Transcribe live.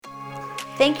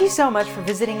Thank you so much for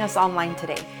visiting us online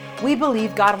today. We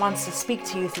believe God wants to speak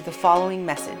to you through the following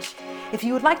message. If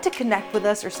you would like to connect with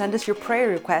us or send us your prayer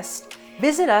requests,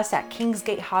 visit us at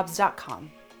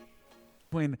kingsgatehobbs.com.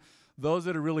 Between those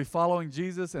that are really following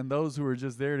Jesus and those who are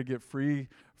just there to get free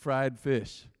fried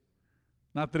fish.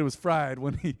 Not that it was fried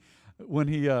when he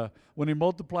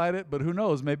multiplied it, but who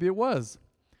knows, maybe it was.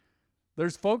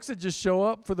 There's folks that just show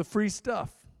up for the free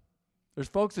stuff. There's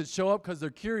folks that show up because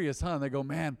they're curious, and they go,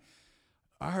 man,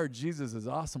 I heard Jesus is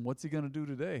awesome. What's he going to do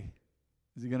today?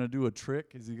 Is he going to do a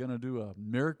trick? Is he going to do a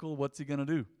miracle? What's he going to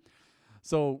do?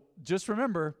 So just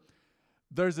remember,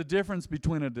 there's a difference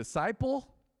between a disciple,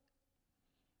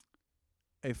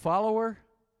 a follower,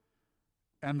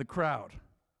 and the crowd.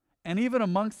 And even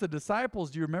amongst the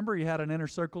disciples, do you remember he had an inner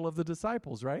circle of the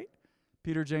disciples, right?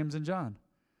 Peter, James, and John.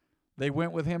 They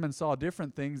went with him and saw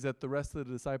different things that the rest of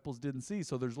the disciples didn't see.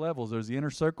 So there's levels. There's the inner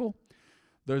circle.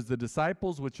 There's the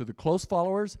disciples, which are the close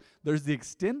followers. There's the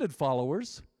extended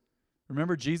followers.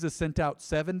 Remember, Jesus sent out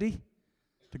 70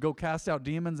 to go cast out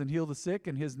demons and heal the sick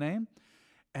in his name.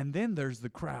 And then there's the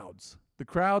crowds. The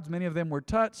crowds, many of them were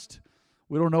touched.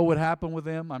 We don't know what happened with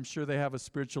them. I'm sure they have a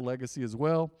spiritual legacy as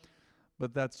well.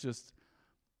 But that's just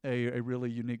a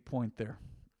really unique point there.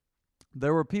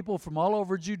 There were people from all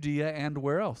over Judea and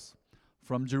where else?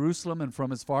 From Jerusalem and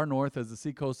from as far north as the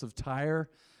seacoast of Tyre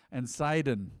and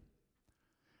Sidon.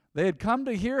 They had come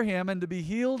to hear him and to be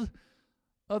healed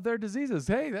of their diseases.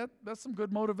 Hey, that's some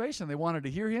good motivation. They wanted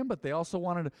to hear him, but they also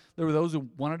there were those who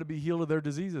wanted to be healed of their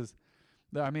diseases.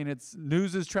 I mean,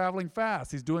 news is traveling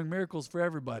fast. He's doing miracles for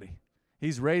everybody.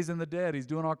 He's raising the dead. He's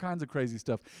doing all kinds of crazy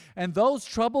stuff. And those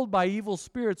troubled by evil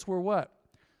spirits were what?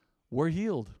 Were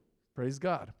healed. Praise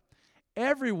God.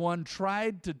 Everyone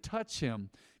tried to touch him.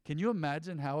 Can you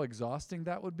imagine how exhausting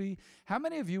that would be? How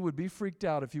many of you would be freaked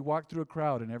out if you walked through a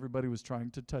crowd and everybody was trying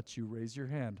to touch you? Raise your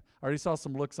hand. I already saw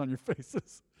some looks on your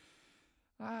faces.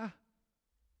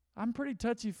 I'm pretty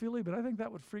touchy-feely, but I think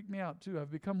that would freak me out too. I've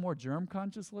become more germ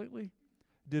conscious lately.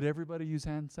 Did everybody use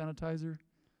hand sanitizer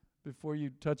before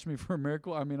you touch me for a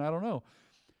miracle? I mean, I don't know.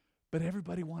 But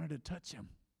everybody wanted to touch him.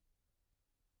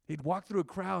 He'd walk through a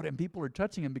crowd and people are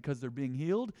touching him because they're being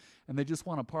healed and they just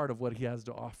want a part of what he has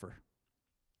to offer.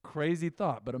 Crazy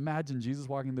thought, but imagine Jesus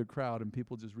walking through the crowd and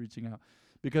people just reaching out.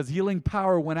 Because healing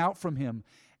power went out from him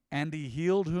and he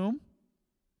healed whom?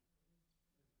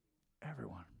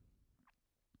 Everyone.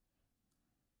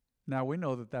 Now we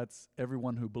know that that's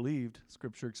everyone who believed.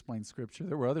 Scripture explains Scripture.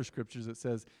 There were other scriptures that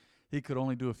says he could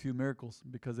only do a few miracles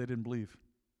because they didn't believe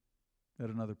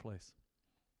at another place.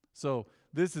 So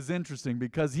this is interesting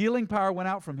because healing power went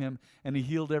out from him and he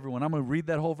healed everyone. I'm going to read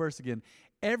that whole verse again.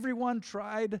 Everyone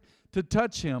tried to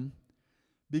touch him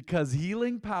because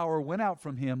healing power went out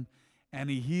from him and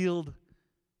he healed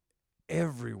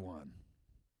everyone.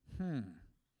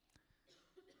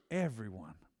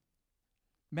 Everyone.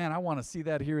 Man, I want to see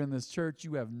that here in this church.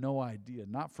 You have no idea.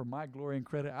 Not for my glory and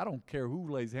credit. I don't care who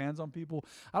lays hands on people.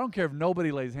 I don't care if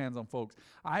nobody lays hands on folks.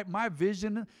 My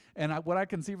vision and what I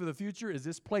can see for the future is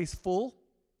this place full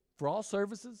for all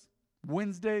services.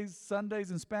 Wednesdays,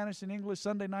 Sundays in Spanish and English,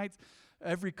 Sunday nights.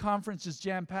 Every conference just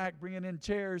jam-packed, bringing in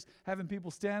chairs, having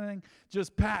people standing,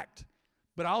 just packed.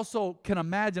 But I also can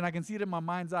imagine, I can see it in my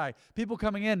mind's eye, people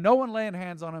coming in, no one laying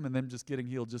hands on them, and them just getting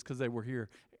healed just because they were here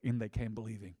and they came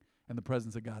believing. And the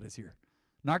presence of God is here.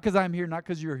 Not because I'm here, not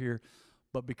because you're here,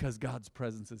 but because God's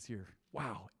presence is here.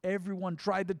 Wow. Everyone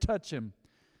tried to touch him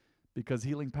because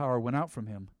healing power went out from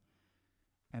him.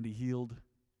 And he healed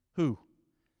who?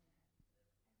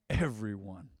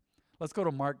 Everyone. Let's go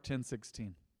to Mark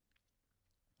 10:16.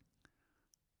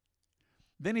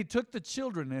 Then he took the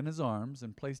children in his arms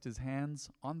and placed his hands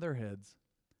on their heads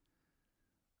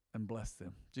and blessed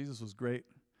them. Jesus was great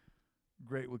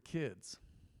with kids.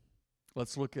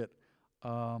 Let's look at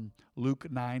Luke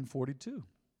 9:42.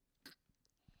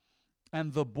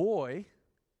 And the boy,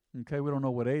 okay, we don't know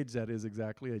what age that is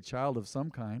exactly, a child of some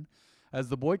kind. As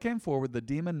the boy came forward, the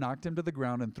demon knocked him to the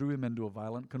ground and threw him into a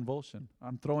violent convulsion.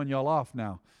 I'm throwing y'all off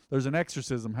now. There's an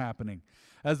exorcism happening.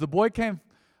 As the boy came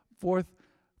forward,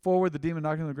 the demon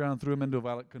knocked him to the ground and threw him into a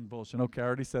violent convulsion. Okay, I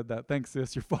already said that. Thanks,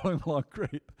 sis. You're following along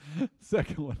great.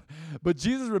 Second one. But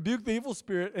Jesus rebuked the evil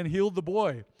spirit and healed the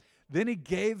boy. Then he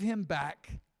gave him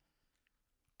back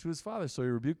to his father. So he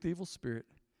rebuked the evil spirit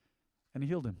and he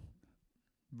healed him.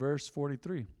 Verse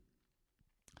 43.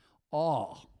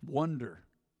 Awe, wonder,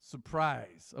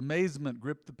 surprise, amazement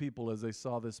gripped the people as they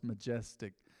saw this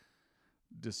majestic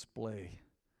display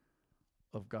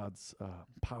of God's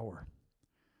power.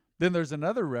 Then there's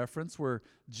another reference where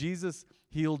Jesus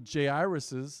healed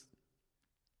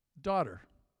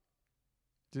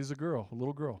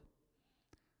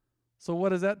So what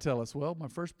does that tell us? Well, my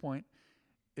first point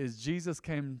is Jesus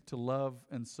came to love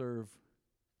and serve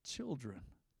children.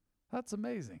 That's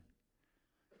amazing.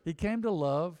 He came to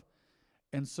love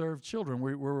and serve children.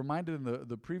 We're reminded in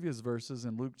the previous verses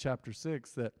in Luke chapter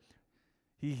 6 that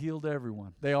he healed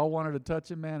everyone. They all wanted to touch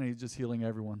him, man, and he's just healing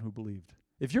everyone who believed.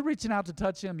 If you're reaching out to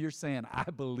touch him, you're saying, I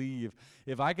believe.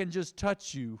 If I can just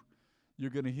touch you,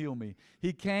 you're going to heal me.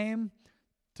 He came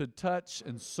to touch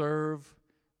and serve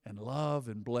and love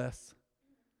and bless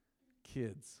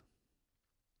kids.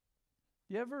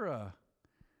 You ever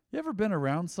been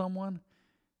around someone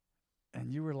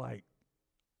and you were like,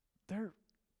 they're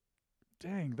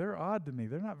odd to me.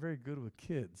 They're not very good with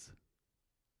kids.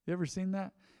 You ever seen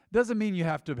that? Doesn't mean you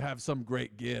have to have some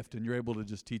great gift and you're able to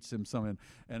just teach them something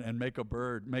and make a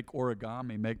bird, make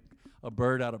origami, make a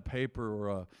bird out of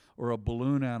paper or a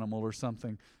balloon animal or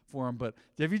something for them. But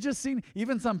have you just seen,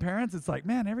 even some parents, it's like,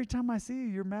 man, every time I see you,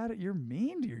 you're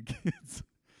mean to your kids.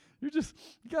 You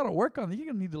got to work on it. You're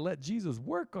going to need to let Jesus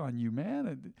work on you, man.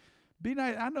 And be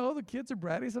nice. I know the kids are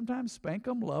bratty sometimes. Spank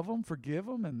them, love them, forgive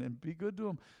them, and be good to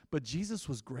them. But Jesus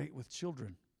was great with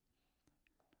children.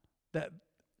 The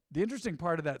interesting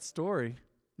part of that story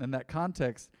and that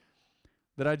context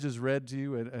that I just read to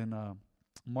you in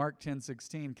Mark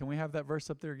 10:16, can we have that verse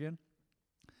up there again?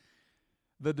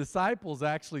 The disciples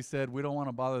actually said, we don't want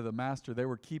to bother the master. They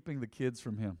were keeping the kids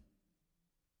from him.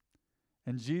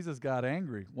 And Jesus got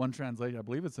angry. One translation, I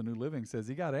believe it's a New Living, says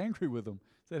he got angry with them.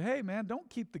 Said, hey, man, don't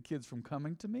keep the kids from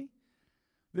coming to me.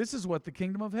 This is what the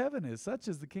kingdom of heaven is. Such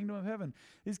is the kingdom of heaven.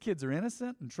 These kids are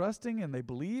innocent and trusting, and they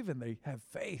believe, and they have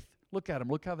faith. Look at them.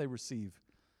 Look how they receive.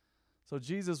 So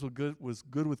Jesus was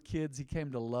good with kids. He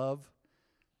came to love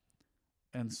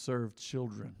and serve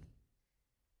children.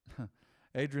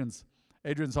 Adrian's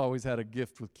always had a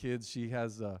gift with kids. She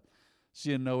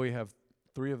and Noe have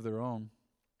 3 of their own.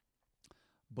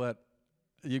 But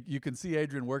you can see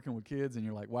Adrian working with kids, and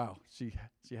you're like, wow, she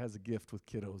has a gift with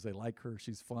kiddos. They like her.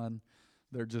 She's fun.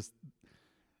 They're just,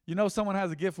 someone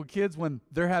has a gift with kids when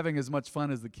they're having as much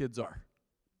fun as the kids are.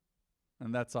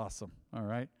 And that's awesome, all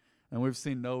right? And we've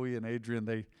seen Noe and Adrian,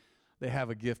 they have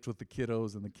a gift with the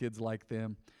kiddos, and the kids like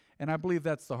them. And I believe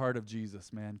that's the heart of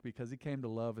Jesus, man, because he came to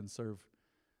love and serve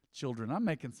children. I'm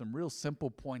making some real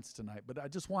simple points tonight, but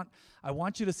I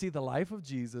want you to see the life of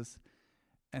Jesus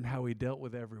and how he dealt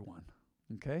with everyone,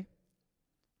 okay?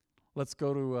 Let's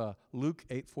go to Luke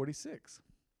 8:46.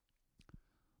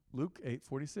 Luke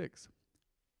 8:46.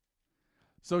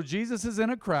 So Jesus is in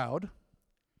a crowd,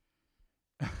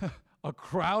 a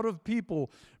crowd of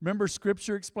people. Remember,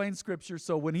 Scripture explains Scripture.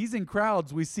 So when he's in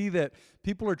crowds, we see that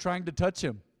people are trying to touch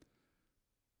him.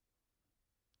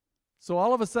 So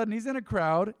all of a sudden, he's in a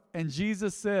crowd, and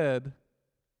Jesus said,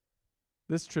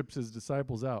 this trips his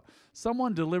disciples out.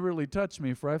 Someone deliberately touched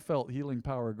me, for I felt healing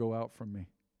power go out from me.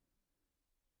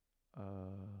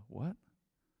 What?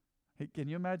 Hey, can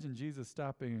you imagine Jesus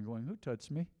stopping and going, who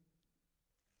touched me?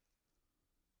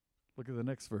 Look at the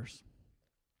next verse.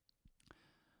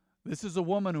 This is a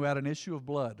woman who had an issue of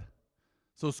blood.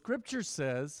 So Scripture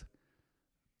says,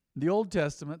 in the Old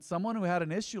Testament, someone who had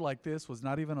an issue like this was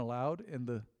not even allowed in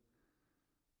the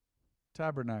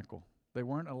tabernacle. They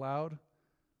weren't allowed.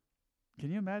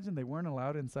 Can you imagine? They weren't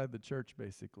allowed inside the church,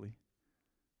 basically,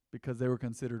 because they were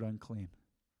considered unclean.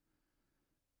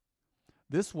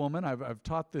 This woman, I've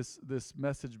taught this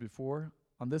message before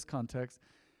on this context.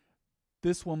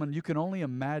 This woman, you can only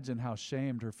imagine how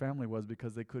shamed her family was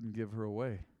because they couldn't give her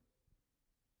away.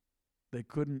 They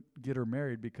couldn't get her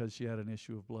married because she had an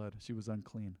issue of blood. She was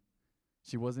unclean.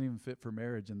 She wasn't even fit for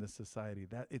marriage in this society.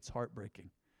 It's heartbreaking.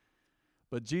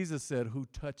 But Jesus said, who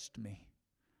touched me?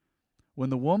 When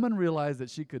the woman realized that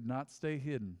she could not stay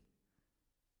hidden,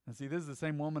 and see, this is the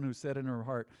same woman who said in her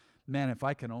heart, man, if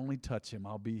I can only touch him,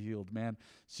 I'll be healed. Man,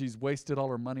 she's wasted all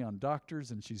her money on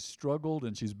doctors, and she's struggled,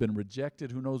 and she's been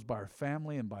rejected, who knows, by her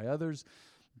family and by others.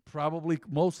 Probably,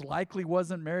 most likely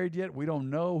wasn't married yet. We don't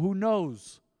know. Who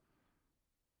knows?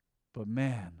 But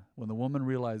man, when the woman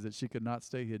realized that she could not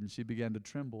stay hidden, she began to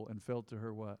tremble and fell to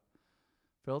her what?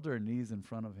 Fell to her knees in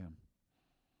front of him.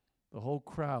 The whole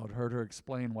crowd heard her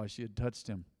explain why she had touched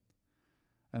him,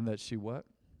 and that she what?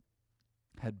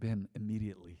 Had been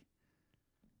immediately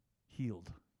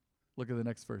healed. Look at the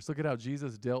next verse. Look at how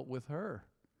Jesus dealt with her.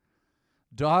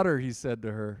 Daughter, he said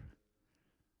to her,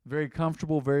 very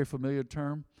comfortable, very familiar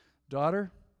term.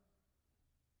 Daughter,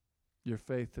 your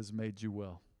faith has made you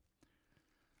well.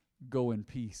 Go in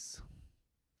peace.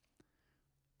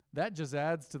 That just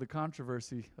adds to the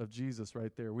controversy of Jesus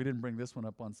right there. We didn't bring this one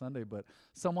up on Sunday, but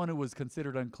someone who was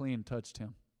considered unclean touched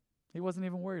him. He wasn't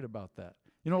even worried about that.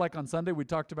 You know, like on Sunday we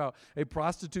talked about a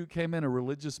prostitute came in a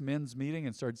religious men's meeting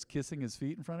and starts kissing his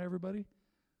feet in front of everybody.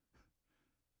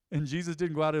 And Jesus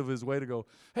didn't go out of his way to go,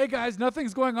 hey guys,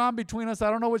 nothing's going on between us. I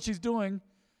don't know what she's doing.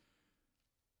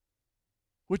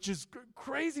 Which is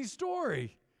crazy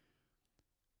story.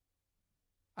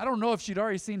 I don't know if she'd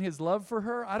already seen his love for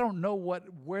her. I don't know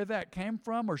where that came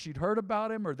from, or she'd heard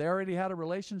about him, or they already had a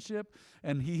relationship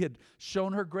and he had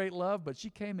shown her great love, but she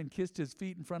came and kissed his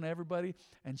feet in front of everybody,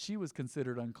 and she was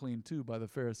considered unclean too by the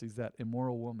Pharisees, that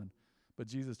immoral woman. But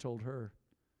Jesus told her,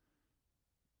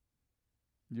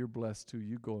 you're blessed too.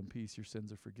 You go in peace. Your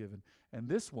sins are forgiven. And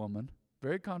this woman,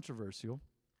 very controversial,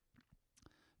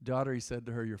 daughter, he said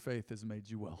to her, your faith has made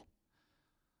you well.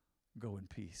 Go in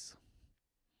peace.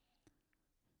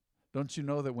 Don't you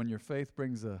know that when your faith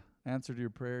brings an answer to your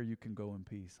prayer, you can go in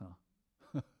peace,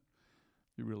 huh?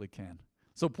 You really can.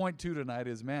 So point 2 tonight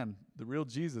is, man, the real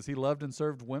Jesus, he loved and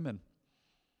served women.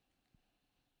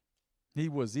 He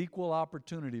was equal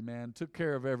opportunity, man. Took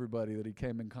care of everybody that he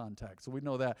came in contact. So we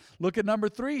know that. Look at number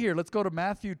 3 here. Let's go to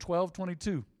Matthew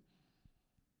 12:22.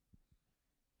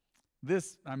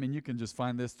 This, I mean, you can just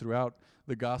find this throughout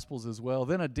the Gospels as well.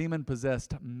 Then a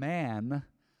demon-possessed man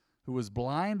who was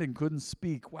blind and couldn't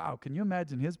speak. Wow, can you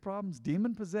imagine his problems?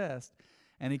 Demon-possessed,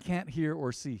 and he can't hear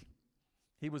or see.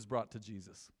 He was brought to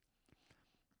Jesus.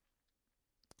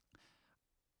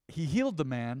 He healed the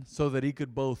man so that he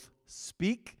could both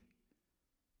speak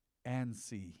and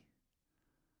see.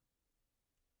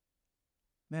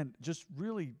 Man, just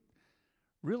really,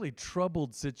 really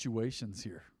troubled situations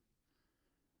here.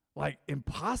 Like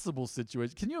impossible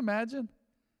situations. Can you imagine?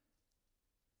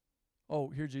 Oh,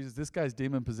 here Jesus, this guy's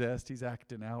demon-possessed. He's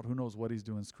acting out. Who knows what he's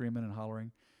doing, screaming and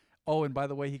hollering. Oh, and by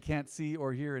the way, he can't see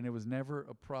or hear, and it was never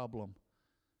a problem.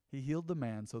 He healed the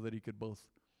man so that he could both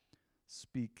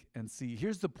speak and see.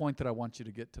 Here's the point that I want you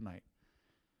to get tonight.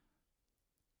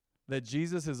 That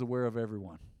Jesus is aware of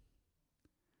everyone.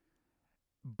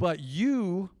 But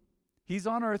you, he's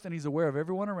on earth and he's aware of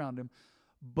everyone around him,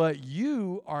 but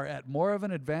you are at more of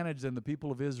an advantage than the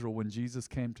people of Israel when Jesus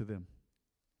came to them.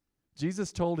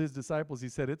 Jesus told his disciples, he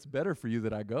said, it's better for you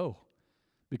that I go.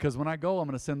 Because when I go, I'm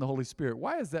going to send the Holy Spirit.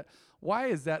 Why is that? Why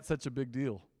is that such a big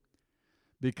deal?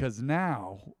 Because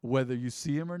now, whether you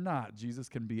see him or not, Jesus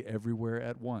can be everywhere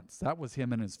at once. That was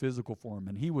him in his physical form,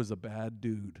 and he was a bad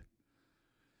dude.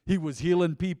 He was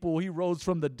healing people. He rose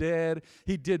from the dead.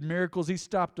 He did miracles. He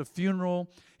stopped a funeral.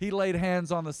 He laid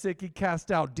hands on the sick. He cast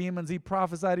out demons. He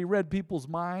prophesied. He read people's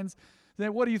minds.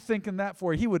 Then what are you thinking that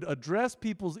for? He would address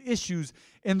people's issues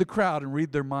in the crowd and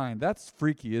read their mind. That's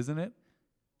freaky, isn't it?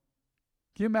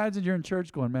 Can you imagine you're in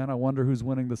church going, man, I wonder who's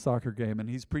winning the soccer game. And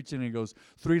he's preaching and he goes,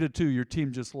 3-2, your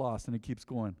team just lost. And he keeps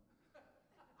going.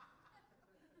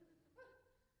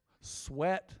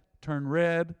 Sweat, turn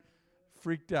red,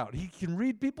 freaked out. He can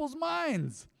read people's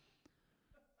minds.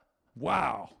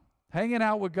 Wow. Hanging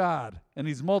out with God. And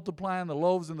he's multiplying the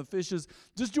loaves and the fishes.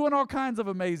 Just doing all kinds of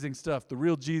amazing stuff. The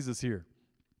real Jesus here.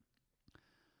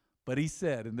 But he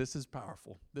said, and this is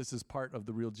powerful, this is part of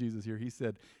the real Jesus here, he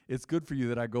said, it's good for you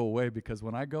that I go away because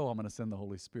when I go, I'm going to send the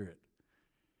Holy Spirit.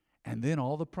 And then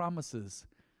all the promises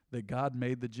that God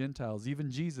made the Gentiles,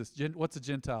 even Jesus, what's a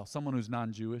Gentile? Someone who's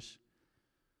non-Jewish.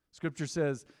 Scripture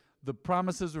says the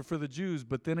promises were for the Jews,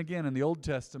 but then again in the Old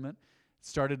Testament,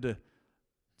 started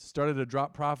to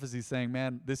drop prophecy saying,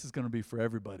 man, this is going to be for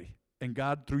everybody. And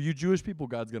God, through you Jewish people,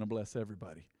 God's going to bless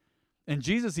everybody. And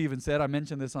Jesus even said, I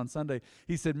mentioned this on Sunday,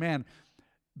 he said, man,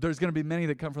 there's going to be many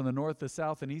that come from the north, the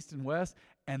south, and east and west,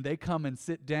 and they come and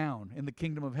sit down in the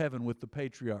kingdom of heaven with the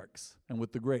patriarchs and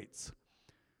with the greats.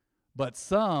 But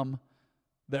some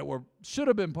that should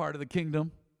have been part of the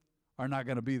kingdom are not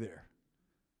going to be there.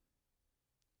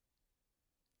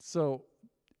 So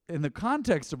in the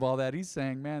context of all that, he's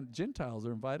saying, man, Gentiles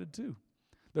are invited too.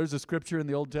 There's a scripture in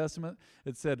the Old Testament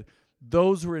that said,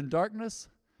 those who are in darkness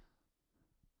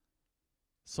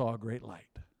saw a great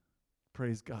light.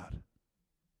 Praise God.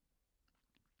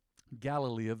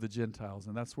 Galilee of the Gentiles,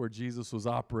 and that's where Jesus was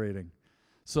operating.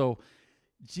 So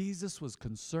Jesus was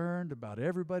concerned about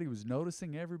everybody. He was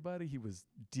noticing everybody. He was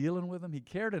dealing with them. He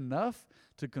cared enough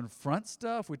to confront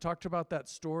stuff. We talked about that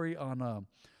story on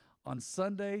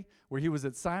Sunday where he was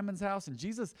at Simon's house, and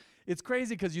Jesus, it's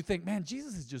crazy because you think, man,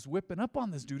 Jesus is just whipping up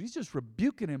on this dude. He's just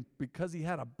rebuking him because he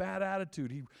had a bad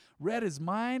attitude. He read his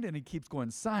mind, and he keeps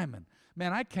going, Simon,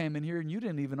 man, I came in here, and you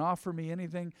didn't even offer me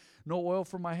anything, no oil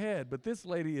for my head, but this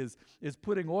lady is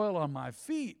putting oil on my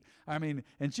feet. I mean,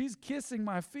 and she's kissing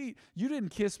my feet. You didn't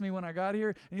kiss me when I got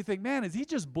here. And you think, man, is he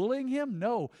just bullying him?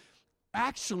 No.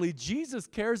 Actually, Jesus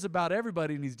cares about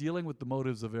everybody, and he's dealing with the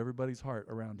motives of everybody's heart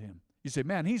around him. You say,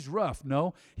 man, he's rough.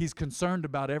 No, he's concerned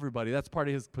about everybody. That's part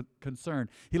of his concern.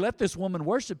 He let this woman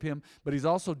worship him, but he's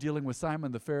also dealing with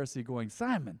Simon the Pharisee going,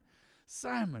 Simon,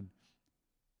 Simon.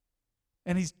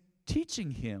 And he's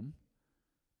teaching him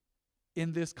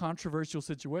in this controversial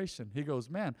situation. He goes,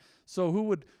 man, so who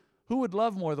would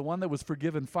love more, the one that was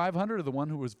forgiven 500 or the one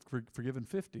who was forgiven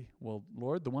 50? Well,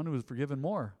 Lord, the one who was forgiven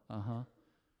more.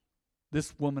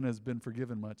 This woman has been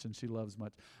forgiven much and she loves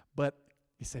much. But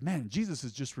you say, man, Jesus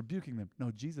is just rebuking them.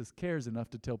 No, Jesus cares enough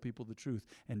to tell people the truth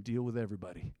and deal with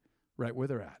everybody right where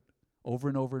they're at, over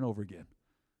and over and over again.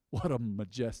 What a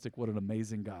majestic, what an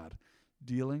amazing God,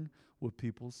 dealing with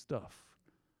people's stuff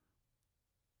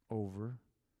over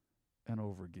and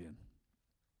over again.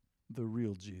 The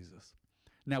real Jesus.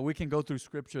 Now, we can go through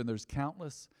Scripture, and there's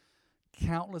countless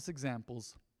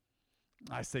examples.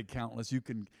 I say countless. You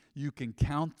can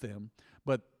count them,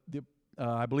 but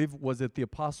I believe, was it the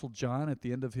Apostle John at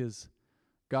the end of his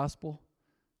gospel?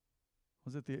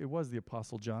 It was the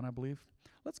Apostle John, I believe.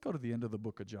 Let's go to the end of the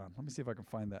book of John. Let me see if I can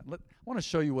find that. I want to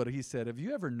show you what he said. Have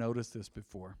you ever noticed this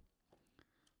before?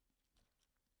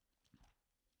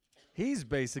 He's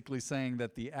basically saying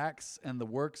that the acts and the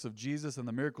works of Jesus and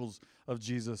the miracles of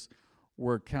Jesus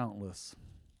were countless.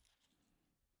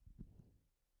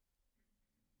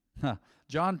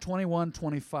 John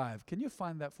 21:25. Can you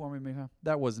find that for me, Micha?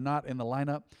 That was not in the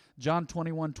lineup. John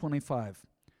 21:25.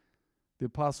 The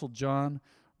Apostle John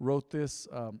wrote this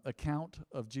account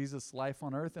of Jesus' life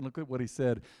on earth, and look at what he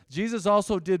said. Jesus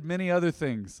also did many other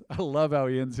things. I love how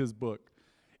he ends his book.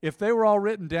 If they were all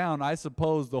written down, I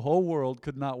suppose the whole world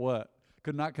could not what?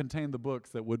 Could not contain the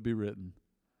books that would be written.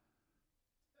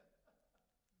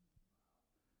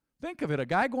 Think of it, a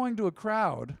guy going to a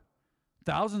crowd,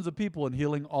 thousands of people, and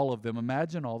healing all of them.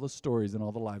 Imagine all the stories and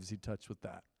all the lives he touched with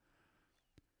that.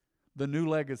 The new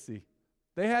legacy.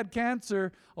 They had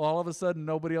cancer. All of a sudden,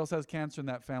 nobody else has cancer in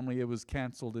that family. It was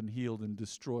canceled and healed and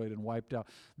destroyed and wiped out.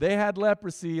 They had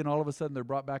leprosy, and all of a sudden, they're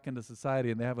brought back into society,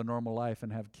 and they have a normal life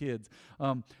and have kids.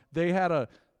 They had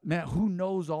man, who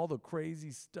knows all the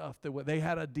crazy stuff? They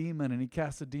had a demon, and he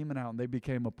cast a demon out, and they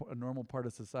became a normal part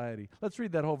of society. Let's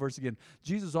read that whole verse again.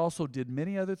 Jesus also did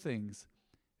many other things.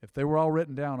 If they were all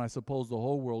written down, I suppose the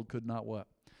whole world could not what?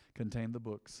 Contain the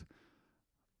books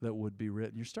that would be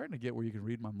written. You're starting to get where you can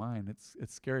read my mind.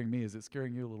 It's scaring me. Is it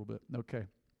scaring you a little bit? Okay.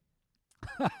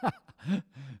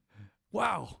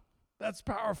 Wow, that's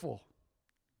powerful.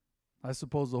 I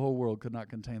suppose the whole world could not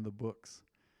contain the books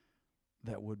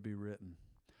that would be written.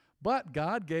 But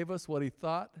God gave us what he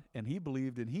thought and he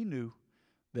believed and he knew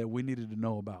that we needed to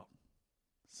know about.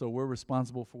 So we're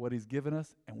responsible for what he's given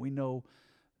us, and we know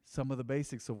some of the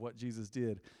basics of what Jesus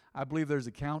did. I believe there's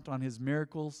a count on his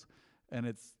miracles, and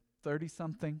it's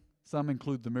 30-something. Some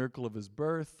include the miracle of his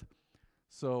birth.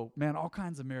 So, man, all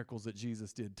kinds of miracles that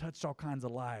Jesus did, touched all kinds of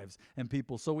lives and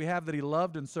people. So we have that he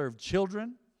loved and served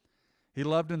children. He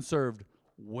loved and served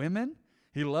women.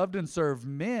 He loved and served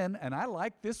men. And I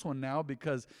like this one now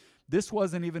because this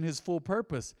wasn't even his full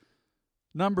purpose.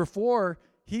 Number 4,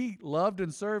 he loved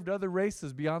and served other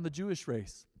races beyond the Jewish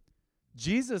race.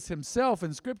 Jesus himself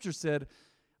in Scripture said,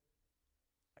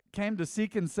 came to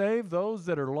seek and save those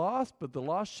that are lost, but the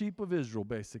lost sheep of Israel,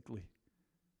 basically.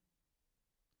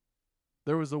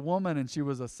 There was a woman, and she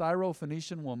was a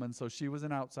Syro-Phoenician woman, so she was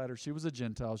an outsider. She was a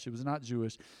Gentile. She was not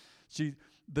Jewish.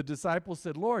 The disciples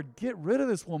said, Lord, get rid of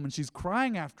this woman. She's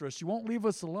crying after us. She won't leave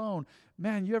us alone.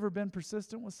 Man, you ever been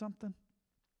persistent with something?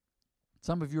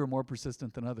 Some of you are more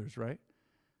persistent than others, right?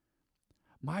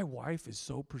 My wife is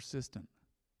so persistent.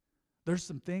 There's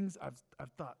some things I've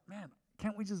thought, man,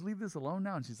 can't we just leave this alone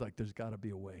now? And she's like, there's got to be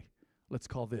a way. Let's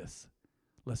call this.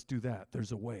 Let's do that.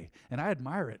 There's a way. And I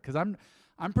admire it because I'm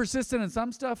persistent in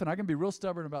some stuff, and I can be real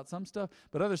stubborn about some stuff,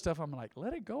 but other stuff I'm like,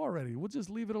 let it go already. We'll just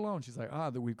leave it alone. She's like,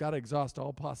 we've got to exhaust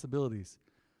all possibilities.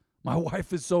 My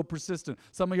wife is so persistent.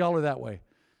 Some of y'all are that way.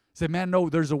 Say, man, no,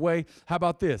 there's a way. How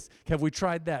about this? Have we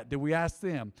tried that? Did we ask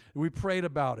them? We prayed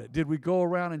about it. Did we go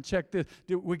around and check this?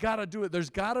 We got to do it. There's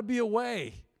got to be a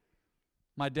way.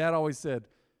 My dad always said,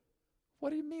 what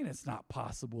do you mean it's not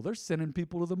possible? They're sending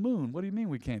people to the moon. What do you mean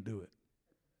we can't do it?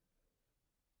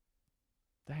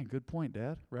 Dang, good point,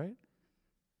 Dad, right?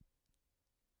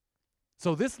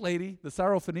 So this lady, the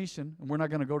Syro-Phoenician, and we're not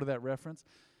going to go to that reference,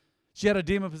 she had a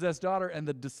demon-possessed daughter, and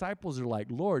the disciples are like,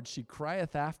 Lord, she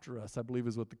crieth after us, I believe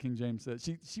is what the King James says.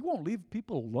 She won't leave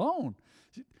people alone.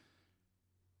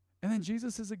 And then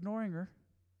Jesus is ignoring her.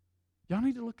 Y'all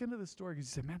need to look into this story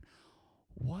because you say, man,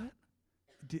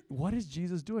 what is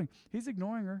Jesus doing? He's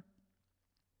ignoring her.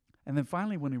 And then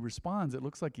finally when he responds, it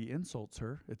looks like he insults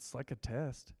her. It's like a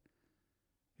test.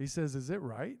 He says, is it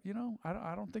right?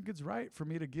 I don't think it's right for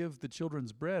me to give the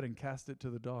children's bread and cast it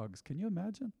to the dogs. Can you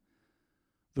imagine?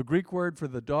 The Greek word for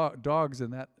the dogs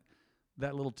in that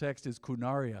little text is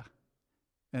kunaria,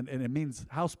 and it means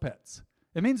house pets.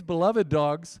 It means beloved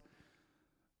dogs,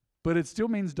 but it still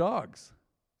means dogs.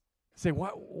 You say,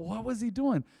 what was he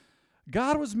doing?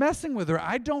 God was messing with her.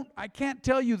 I can't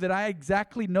tell you that I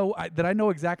know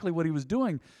exactly what he was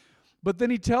doing. But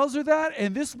then he tells her that,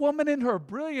 and this woman in her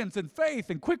brilliance and faith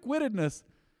and quick-wittedness,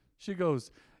 she goes,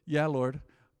 yeah, Lord,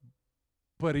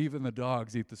 but even the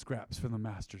dogs eat the scraps from the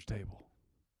master's table.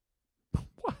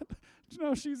 What?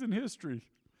 No, she's in history.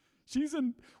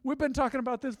 We've been talking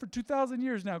about this for 2,000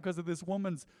 years now because of this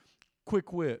woman's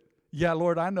quick wit. Yeah,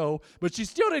 Lord, I know, but she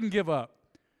still didn't give up.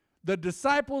 The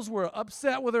disciples were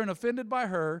upset with her and offended by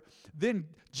her. Then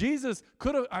Jesus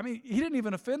he didn't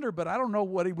even offend her, but I don't know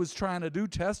what he was trying to do,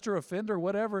 test her, offend her,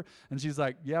 whatever. And she's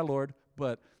like, yeah, Lord,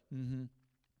 but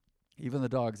even the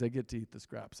dogs, they get to eat the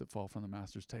scraps that fall from the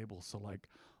master's table. So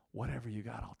whatever you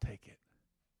got, I'll take it.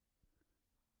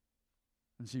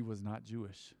 And she was not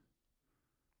Jewish.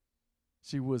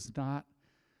 She was not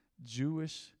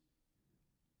Jewish.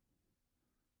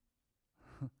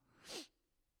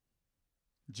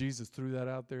 Jesus threw that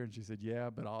out there, and she said, yeah,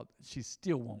 but she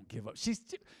still won't give up.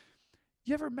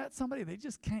 You ever met somebody, they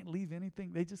just can't leave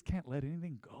anything, they just can't let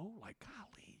anything go?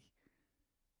 Golly.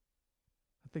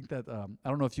 I think that, I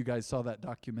don't know if you guys saw that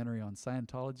documentary on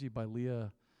Scientology by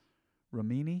Leah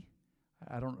Remini.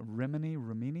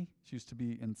 Remini. She used to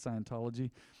be in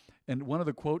Scientology. And one of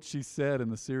the quotes she said in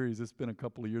the series, it's been a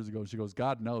couple of years ago, she goes,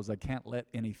 God knows I can't let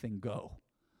anything go.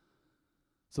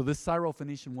 So this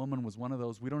Syrophoenician woman was one of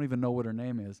those, we don't even know what her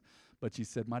name is, but she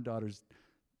said, my daughter's,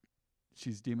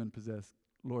 she's demon-possessed.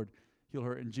 Lord, heal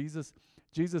her. And Jesus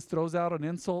throws out an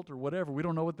insult or whatever. We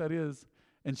don't know what that is.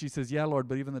 And she says, yeah, Lord,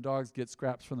 but even the dogs get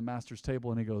scraps from the master's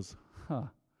table. And he goes, all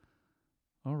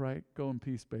right, go in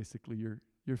peace, basically.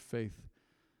 Your faith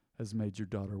has made your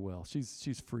daughter well.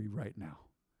 She's free right now.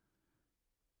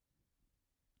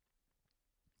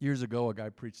 Years ago, a guy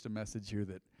preached a message here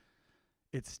that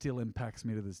it still impacts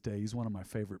me to this day. He's one of my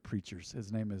favorite preachers.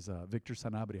 His name is Victor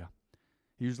Sanabria.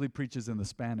 He usually preaches in the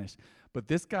Spanish. But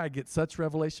this guy gets such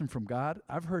revelation from God.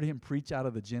 I've heard him preach out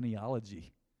of the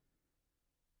genealogy.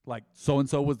 Like,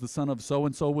 so-and-so was the son of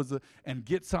so-and-so and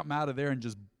get something out of there and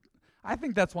just, I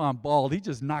think that's why I'm bald. He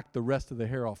just knocked the rest of the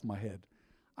hair off my head.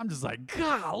 I'm just like,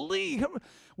 golly.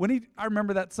 I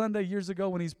remember that Sunday years ago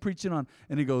when he's preaching on,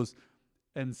 and he goes,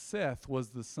 and Seth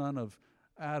was the son of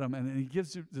Adam, and he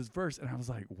gives you this verse, and I was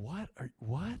like, what?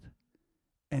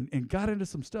 And got into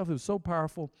some stuff that was so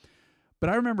powerful. But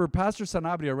I remember Pastor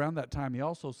Sanabria around that time, he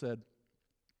also said,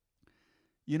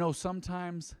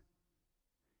 sometimes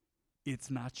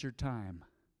it's not your time.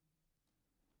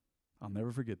 I'll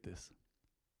never forget this.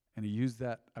 And he used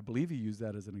that, I believe he used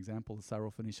that as an example, the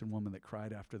Syrophoenician woman that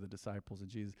cried after the disciples and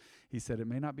Jesus. He said, it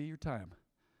may not be your time,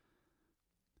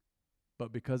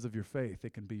 but because of your faith,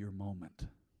 it can be your moment.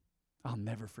 I'll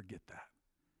never forget that.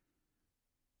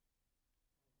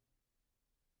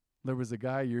 There was a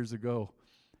guy years ago,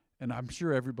 and I'm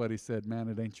sure everybody said, man,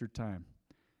 it ain't your time.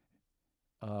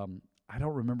 I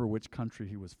don't remember which country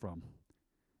he was from.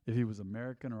 If he was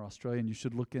American or Australian, you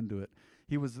should look into it.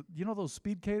 He was, those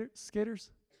speed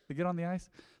skaters that get on the ice?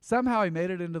 Somehow he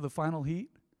made it into the final heat.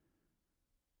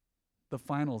 The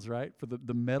finals, right? For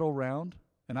the medal round.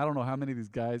 And I don't know how many of these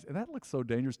guys, and that looks so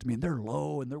dangerous to me, and they're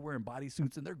low, and they're wearing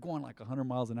bodysuits, and they're going like 100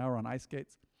 miles an hour on ice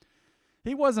skates.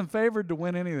 He wasn't favored to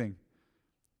win anything.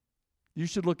 You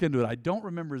should look into it. I don't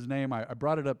remember his name. I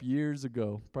brought it up years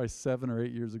ago, probably 7 or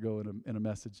 8 years ago in a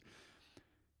message.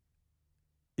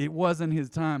 It wasn't his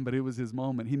time, but it was his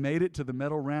moment. He made it to the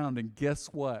medal round, and guess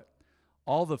what?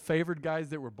 All the favored guys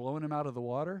that were blowing him out of the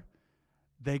water,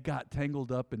 they got tangled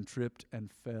up and tripped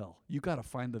and fell. You got to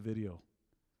find the video.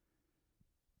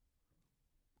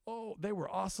 Oh, they were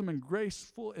awesome and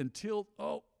graceful until,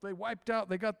 they wiped out.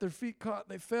 They got their feet caught.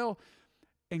 They fell.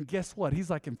 And guess what?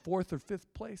 He's like in 4th or 5th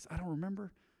place. I don't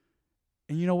remember.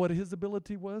 And you know what his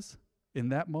ability was? In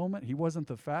that moment, he wasn't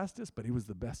the fastest, but he was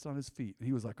the best on his feet.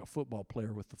 He was like a football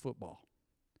player with the football.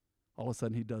 All of a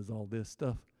sudden, he does all this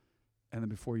stuff. And then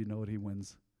before you know it, he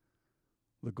wins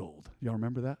the gold. Y'all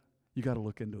remember that? You got to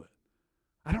look into it.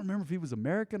 I don't remember if he was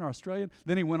American or Australian.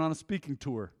 Then he went on a speaking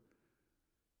tour.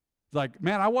 Like,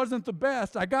 man, I wasn't the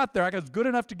best. I got there. I was good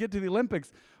enough to get to the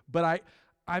Olympics. But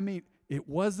I mean, it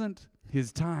wasn't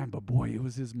his time, but boy, it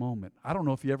was his moment. I don't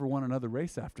know if he ever won another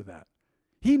race after that.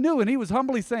 He knew, and he was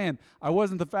humbly saying, I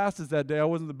wasn't the fastest that day. I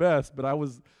wasn't the best, but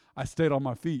I stayed on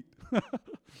my feet.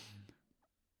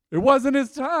 It wasn't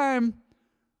his time,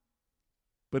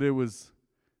 but it was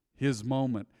his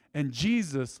moment. And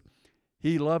Jesus,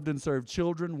 he loved and served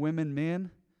children, women,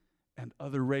 men, and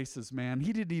other races, man.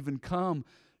 He didn't even come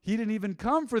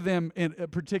for them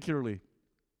particularly.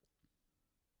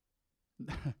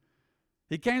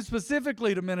 He came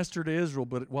specifically to minister to Israel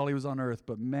while he was on earth.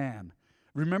 But man,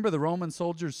 remember the Roman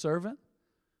soldier's servant?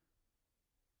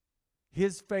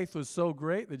 His faith was so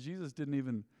great that Jesus didn't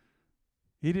even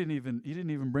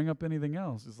bring up anything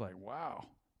else. It's like, wow.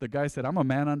 The guy said, I'm a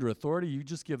man under authority. You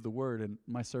just give the word and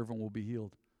my servant will be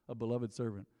healed. A beloved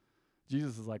servant.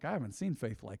 Jesus is like, I haven't seen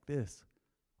faith like this.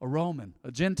 A Roman,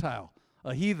 a Gentile,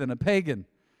 a heathen, a pagan.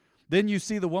 Then you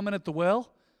see the woman at the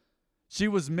well. She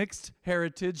was mixed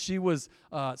heritage. She was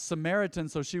Samaritan,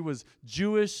 so she was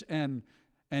Jewish and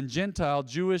Gentile,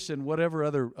 Jewish and whatever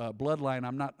other bloodline.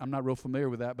 I'm not real familiar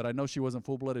with that, but I know she wasn't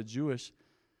full-blooded Jewish.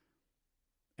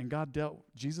 And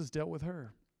Jesus dealt with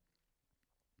her.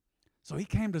 So he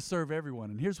came to serve everyone.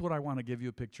 And here's what I want to give you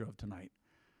a picture of tonight.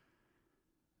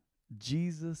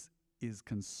 Jesus is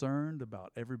concerned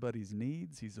about everybody's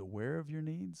needs. He's aware of your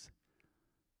needs.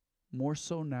 More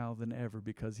so now than ever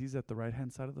because he's at the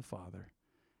right-hand side of the Father.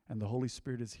 And the Holy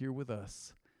Spirit is here with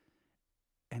us.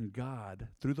 And God,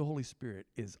 through the Holy Spirit,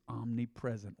 is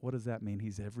omnipresent. What does that mean?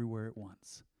 He's everywhere at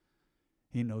once.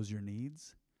 He knows your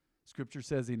needs. Scripture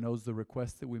says he knows the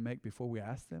requests that we make before we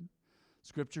ask them.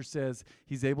 Scripture says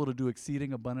he's able to do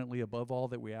exceeding abundantly above all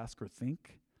that we ask or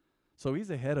think. So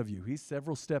he's ahead of you. He's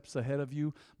several steps ahead of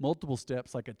you, multiple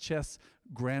steps like a chess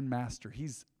grandmaster.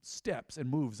 He's steps and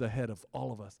moves ahead of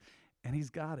all of us. And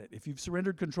he's got it. If you've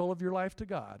surrendered control of your life to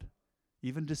God,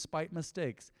 even despite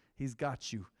mistakes, he's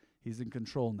got you. He's in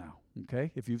control now,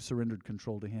 okay? If you've surrendered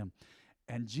control to him.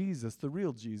 And Jesus, the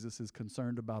real Jesus, is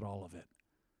concerned about all of it.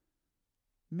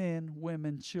 Men,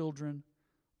 women, children,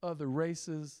 other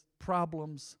races,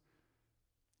 problems.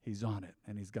 He's on it,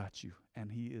 and he's got you,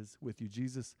 and he is with you.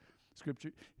 Jesus,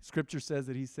 Scripture says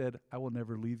that he said, I will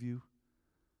never leave you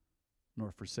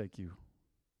nor forsake you.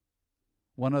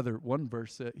 One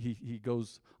verse, he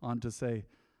goes on to say,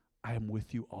 I am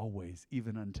with you always,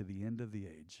 even unto the end of the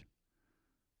age.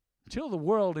 Till the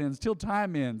world ends, till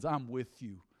time ends, I'm with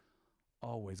you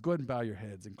always. Go ahead and bow your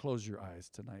heads and close your eyes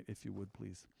tonight, if you would,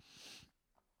 please.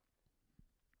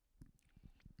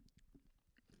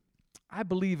 I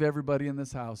believe everybody in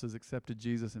this house has accepted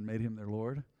Jesus and made him their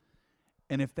Lord.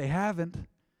 And if they haven't,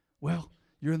 well,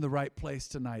 you're in the right place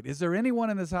tonight. Is there anyone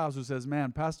in this house who says,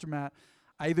 man, Pastor Matt,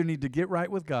 I either need to get right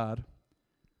with God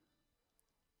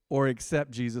or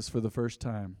accept Jesus for the first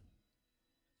time?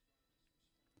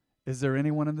 Is there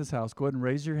anyone in this house? Go ahead and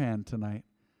raise your hand tonight.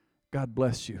 God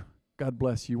bless you. God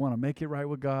bless you. You want to make it right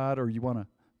with God, or you want to,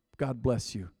 God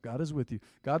bless you. God is with you.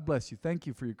 God bless you. Thank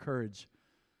you for your courage.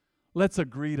 Let's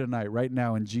agree tonight, right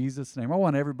now, in Jesus' name. I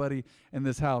want everybody in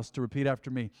this house to repeat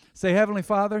after me. Say, Heavenly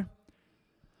Father,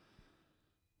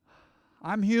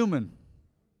 I'm human,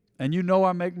 and you know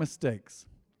I make mistakes,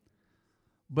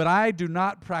 but I do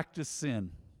not practice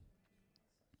sin.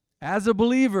 As a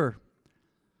believer,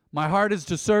 my heart is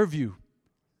to serve you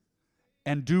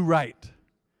and do right.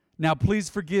 Now, please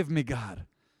forgive me, God.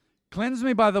 Cleanse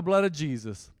me by the blood of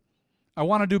Jesus. I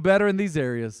want to do better in these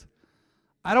areas.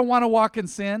 I don't want to walk in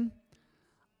sin.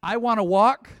 I want to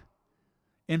walk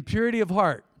in purity of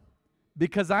heart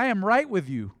because I am right with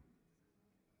you.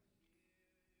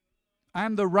 I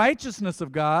am the righteousness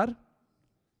of God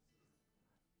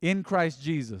in Christ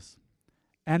Jesus.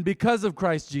 And because of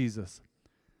Christ Jesus,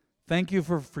 thank you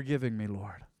for forgiving me,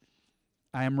 Lord.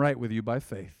 I am right with you by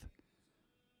faith.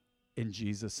 In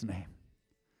Jesus' name.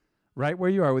 Right where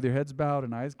you are with your heads bowed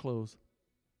and eyes closed.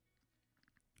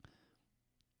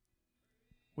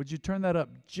 Would you turn that up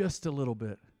just a little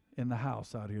bit in the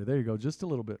house out here? There you go, just a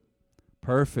little bit.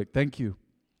 Perfect, thank you.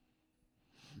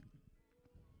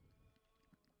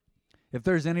 If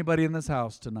there's anybody in this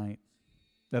house tonight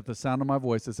at the sound of my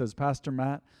voice that says, Pastor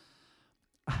Matt,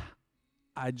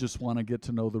 I just want to get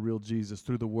to know the real Jesus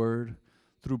through the Word,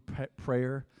 through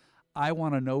prayer. I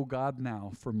want to know God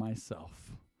now for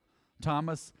myself.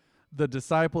 Thomas, the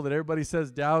disciple that everybody says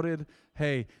doubted,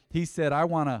 hey, he said, I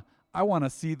want to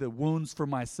see the wounds for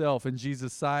myself in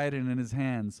Jesus' side and in his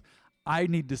hands. I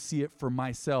need to see it for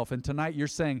myself. And tonight you're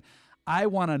saying, I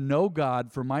want to know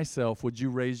God for myself. Would you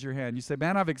raise your hand? You say,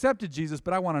 man, I've accepted Jesus,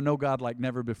 but I want to know God like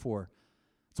never before.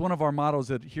 It's one of our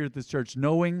mottos here at this church,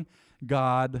 knowing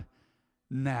God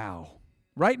now.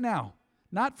 Right now.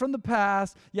 Not from the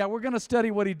past. Yeah, we're going to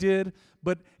study what he did,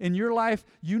 but in your life,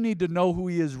 you need to know who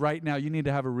he is right now. You need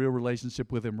to have a real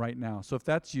relationship with him right now. So if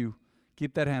that's you,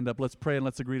 keep that hand up. Let's pray and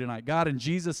let's agree tonight. God, in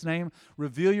Jesus' name,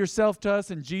 reveal yourself to us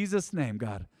in Jesus' name,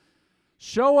 God.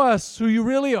 Show us who you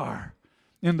really are.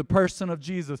 in the person of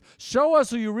Jesus. Show us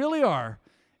who you really are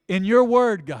in your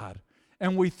word, God.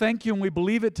 And we thank you and we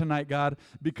believe it tonight, God,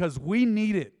 because we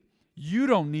need it. You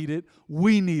don't need it.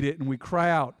 We need it. And we cry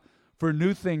out for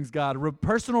new things, God.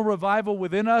 Personal revival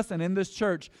within us and in this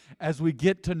church as we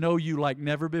get to know you like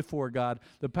never before, God.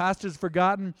 The past is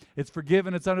forgotten. It's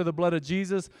forgiven. It's under the blood of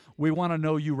Jesus. We want to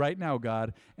know you right now,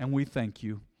 God. And we thank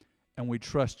you. And we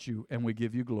trust you. And we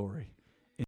give you glory.